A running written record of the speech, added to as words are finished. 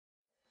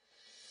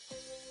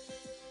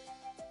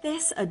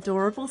This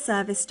adorable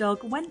service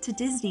dog went to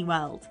Disney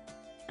World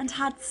and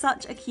had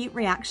such a cute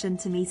reaction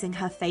to meeting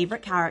her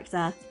favourite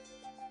character.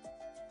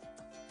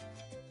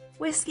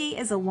 Whiskey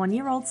is a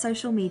 1-year-old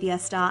social media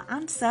star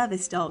and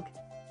service dog,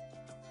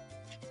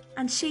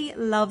 and she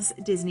loves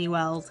Disney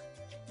World.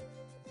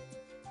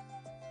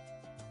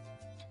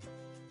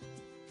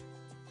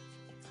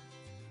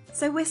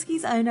 So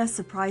Whiskey's owner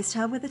surprised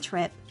her with a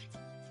trip.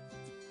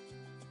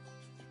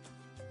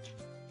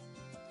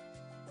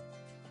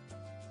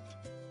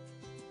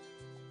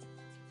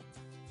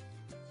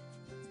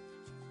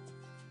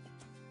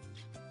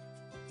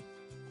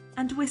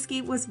 And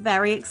Whiskey was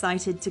very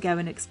excited to go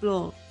and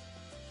explore.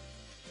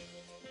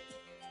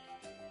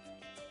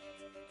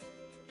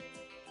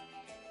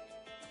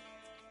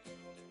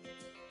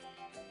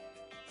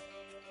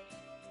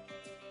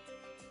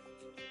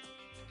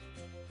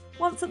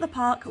 Once at the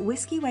park,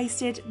 Whiskey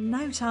wasted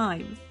no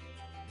time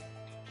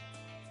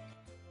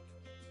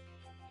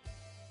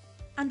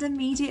and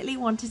immediately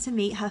wanted to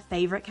meet her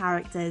favourite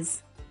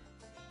characters,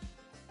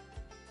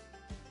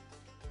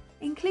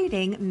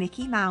 including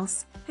Mickey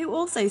Mouse, who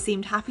also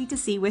seemed happy to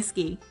see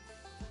Whiskey.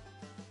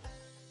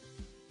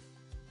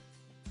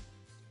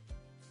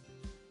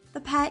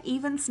 The pair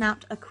even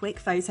snapped a quick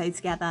photo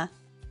together.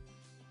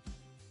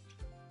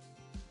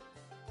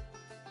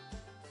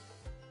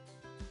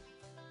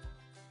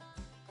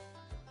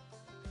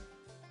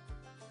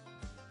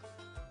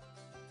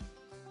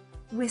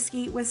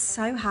 Whiskey was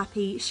so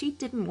happy she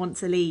didn't want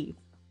to leave.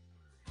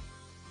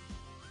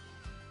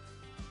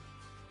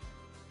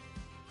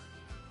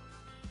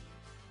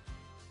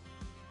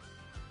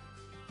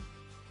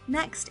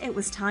 Next, it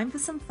was time for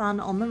some fun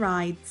on the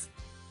rides.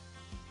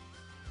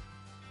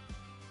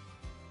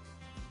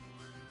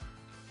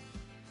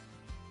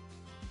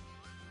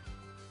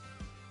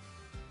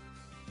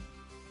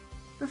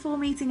 Before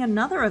meeting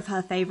another of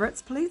her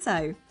favourites,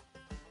 Pluto.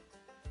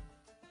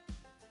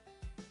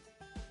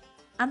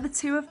 And the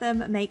two of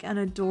them make an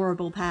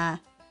adorable pair.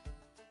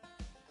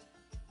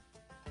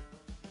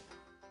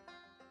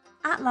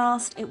 At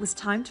last, it was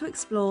time to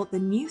explore the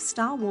new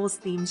Star Wars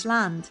themed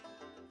land,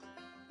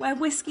 where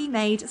Whiskey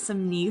made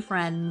some new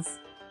friends.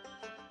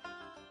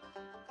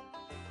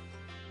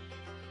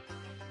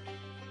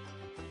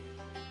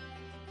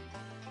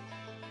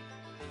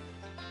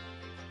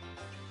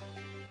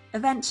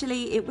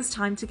 Eventually, it was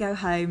time to go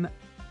home.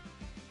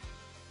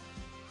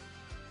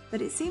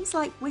 But it seems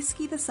like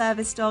Whiskey the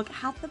service dog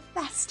had the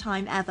best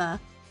time ever.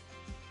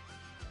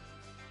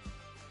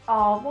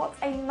 Oh, what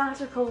a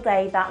magical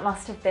day that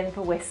must have been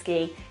for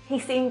Whiskey. He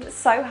seemed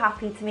so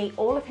happy to meet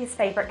all of his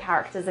favourite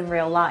characters in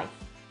real life.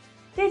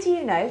 Did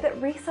you know that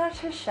research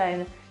has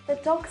shown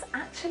that dogs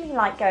actually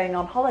like going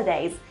on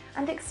holidays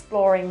and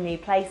exploring new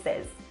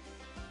places?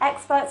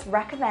 Experts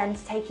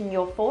recommend taking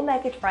your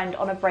four-legged friend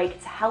on a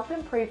break to help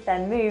improve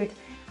their mood,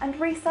 and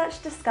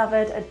research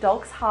discovered a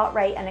dog's heart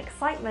rate and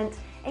excitement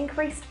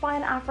increased by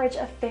an average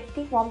of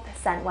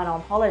 51% when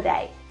on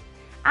holiday.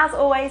 As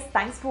always,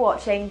 thanks for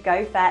watching,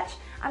 go fetch,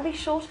 and be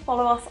sure to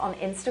follow us on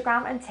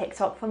Instagram and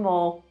TikTok for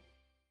more.